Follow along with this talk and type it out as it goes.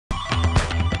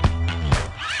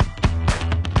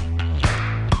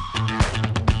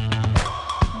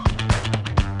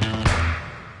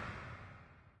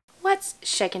What's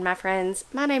shaking, my friends?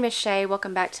 My name is Shay.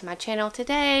 Welcome back to my channel.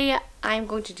 Today I'm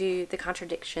going to do the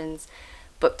Contradictions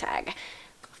Book Tag.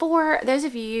 For those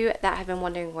of you that have been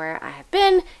wondering where I have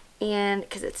been, and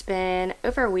because it's been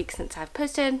over a week since I've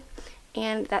posted,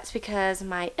 and that's because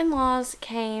my in-laws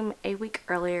came a week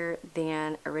earlier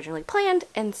than originally planned,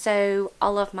 and so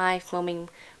all of my filming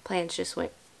plans just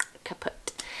went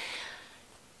kaput.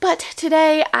 But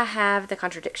today I have the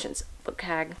Contradictions Book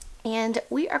Tag, and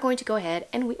we are going to go ahead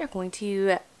and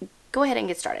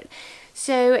get started.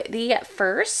 So the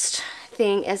first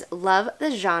thing is love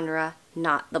the genre,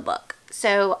 not the book.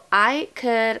 So I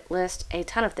could list a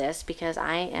ton of this because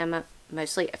I am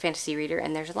mostly a fantasy reader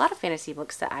and there's a lot of fantasy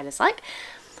books that I dislike.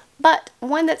 But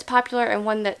one that's popular and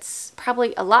one that's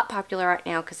probably a lot popular right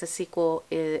now because the sequel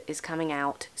is coming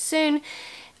out soon.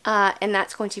 And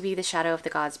that's going to be The Shadow of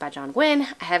the Gods by John Gwynne.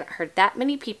 I haven't heard that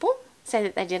many people say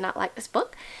that they did not like this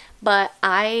book, but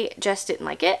I just didn't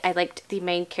like it. I liked the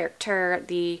main character,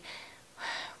 the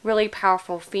really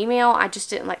powerful female. I just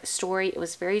didn't like the story. It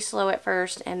was very slow at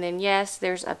first, and then yes,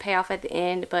 there's a payoff at the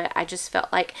end, but I just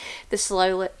felt like the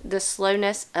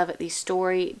slowness of the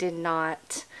story did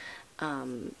not,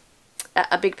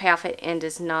 a big payoff at the end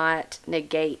does not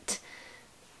negate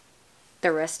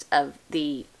the rest of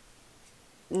the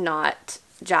not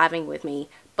jiving with me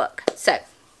book. So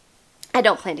I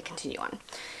don't plan to continue on.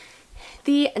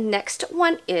 The next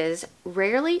one is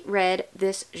rarely read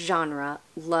this genre,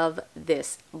 love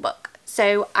this book.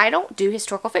 So I don't do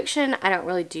historical fiction. I don't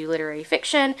really do literary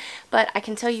fiction, but I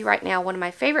can tell you right now one of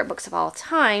my favorite books of all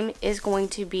time is going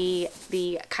to be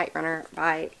The Kite Runner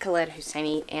by Khaled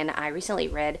Hosseini, and I recently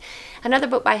read another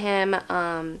book by him,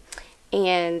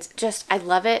 and just, I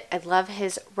love it. I love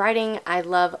his writing. I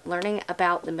love learning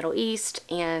about the Middle East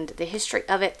and the history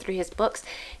of it through his books.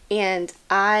 And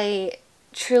I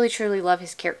truly, truly love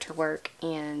his character work.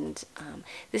 And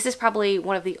this is probably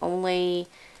one of the only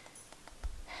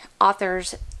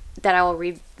authors that I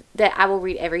will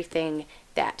read everything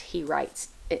that he writes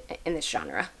in this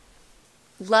genre.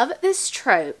 Love this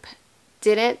trope,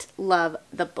 didn't love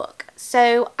the book.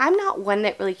 So I'm not one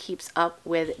that really keeps up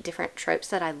with different tropes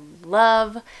that I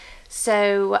love.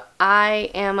 So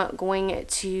I am going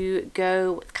to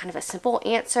go with kind of a simple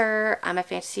answer. I'm a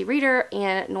fantasy reader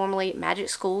and normally magic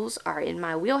schools are in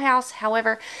my wheelhouse.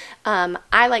 However,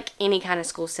 I like any kind of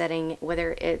school setting,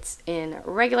 whether it's in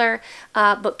regular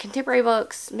book, contemporary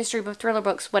books, mystery book, thriller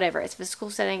books, whatever. It's a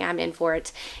school setting, I'm in for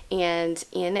it. And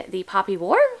in the Poppy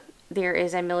War, there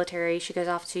is a military, she goes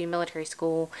off to military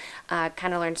school,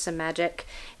 kind of learns some magic.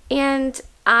 And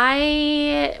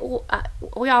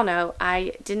we all know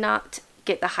I did not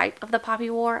get the hype of the Poppy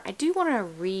War. I do want to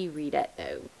reread it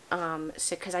though,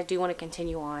 because I do want to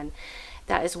continue on.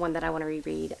 That is one that I want to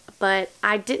reread. But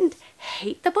I didn't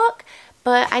hate the book,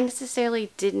 but I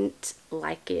necessarily didn't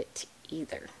like it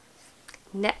either.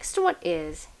 Next one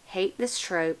is hate this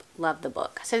trope, love the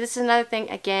book. So this is another thing,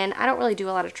 again, I don't really do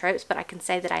a lot of tropes, but I can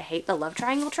say that I hate the love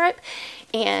triangle trope.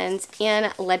 And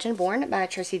in Legend Born by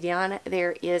Tracy Deonn,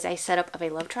 there is a setup of a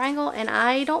love triangle, and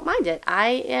I don't mind it.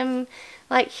 I am,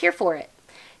 like, here for it.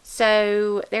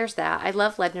 So there's that. I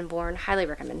love Legend Born, highly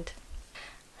recommend.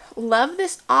 Love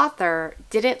this author,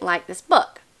 didn't like this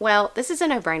book. Well, this is a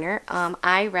no-brainer.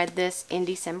 I read this in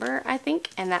December, I think,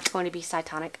 and that's going to be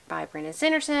Cytonic by Brandon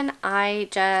Sanderson. I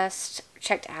just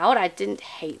checked out. I didn't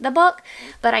hate the book,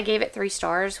 but I gave it 3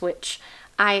 stars, which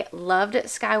I loved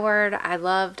Skyward. I've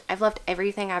loved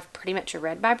everything I've pretty much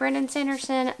read by Brandon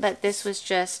Sanderson, but this was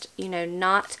just, you know,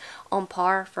 not on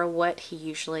par for what he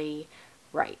usually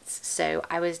writes. So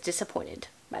I was disappointed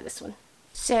by this one.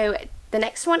 So the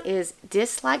next one is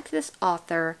disliked this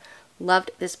author,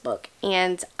 loved this book.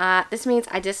 And this means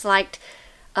I disliked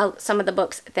some of the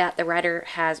books that the writer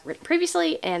has written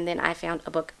previously, and then I found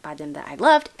a book by them that I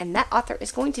loved, and that author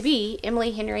is going to be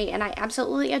Emily Henry, and I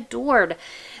absolutely adored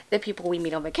The People We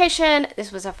Meet on Vacation.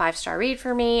 This was a 5-star read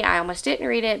for me. I almost didn't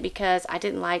read it because I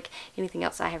didn't like anything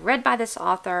else I have read by this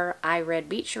author. I read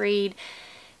Beach Read,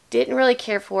 didn't really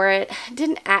care for it,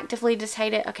 didn't actively just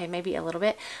hate it, okay, maybe a little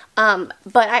bit,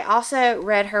 but I also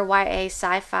read her YA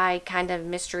sci-fi kind of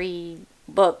mystery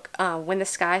book, When the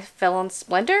Sky Fell on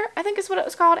Splendor, I think is what it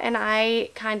was called, and I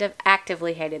kind of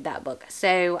actively hated that book.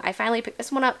 So I finally picked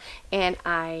this one up and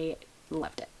I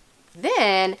loved it.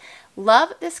 Then,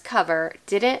 love this cover,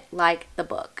 didn't like the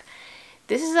book.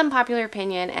 This is an unpopular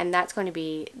opinion, and that's going to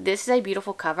be, this is a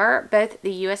beautiful cover. Both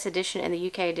the US edition and the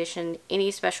UK edition,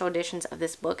 any special editions of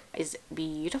this book is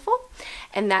beautiful,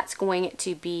 and that's going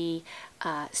to be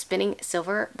Spinning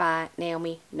Silver by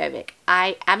Naomi Novik.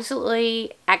 I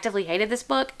absolutely actively hated this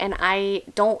book, and I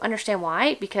don't understand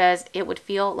why, because it would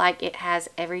feel like it has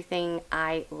everything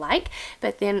I like,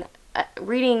 but then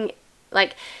reading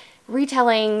like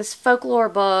retellings, folklore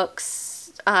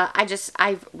books,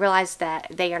 I've realized that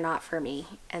they are not for me,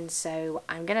 and so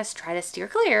I'm gonna try to steer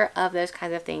clear of those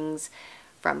kinds of things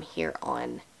from here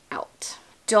on out.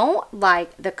 Don't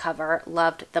like the cover,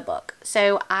 loved the book.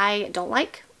 So I don't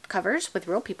like covers with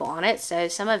real people on it, so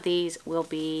some of these will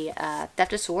be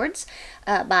Theft of Swords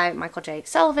by Michael J.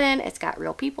 Sullivan. It's got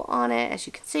real people on it, as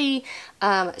you can see,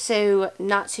 so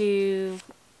not too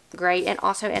great. And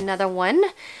also another one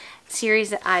series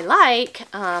that I like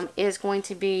is going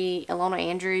to be Ilona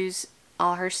Andrews.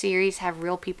 All her series have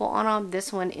real people on them.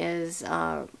 This one is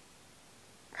her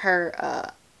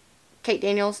Kate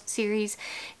Daniels series,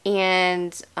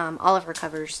 and all of her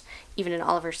covers, even in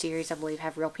all of her series, I believe,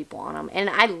 have real people on them. And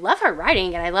I love her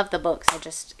writing, and I love the books. I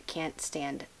just can't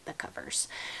stand the covers.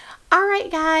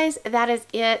 Alright guys, that is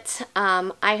it.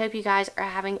 I hope you guys are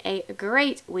having a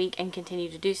great week and continue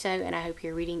to do so, and I hope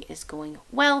your reading is going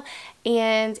well.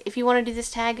 And if you want to do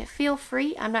this tag, feel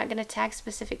free. I'm not going to tag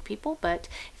specific people, but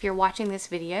if you're watching this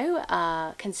video,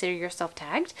 consider yourself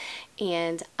tagged,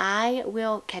 and I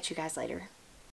will catch you guys later.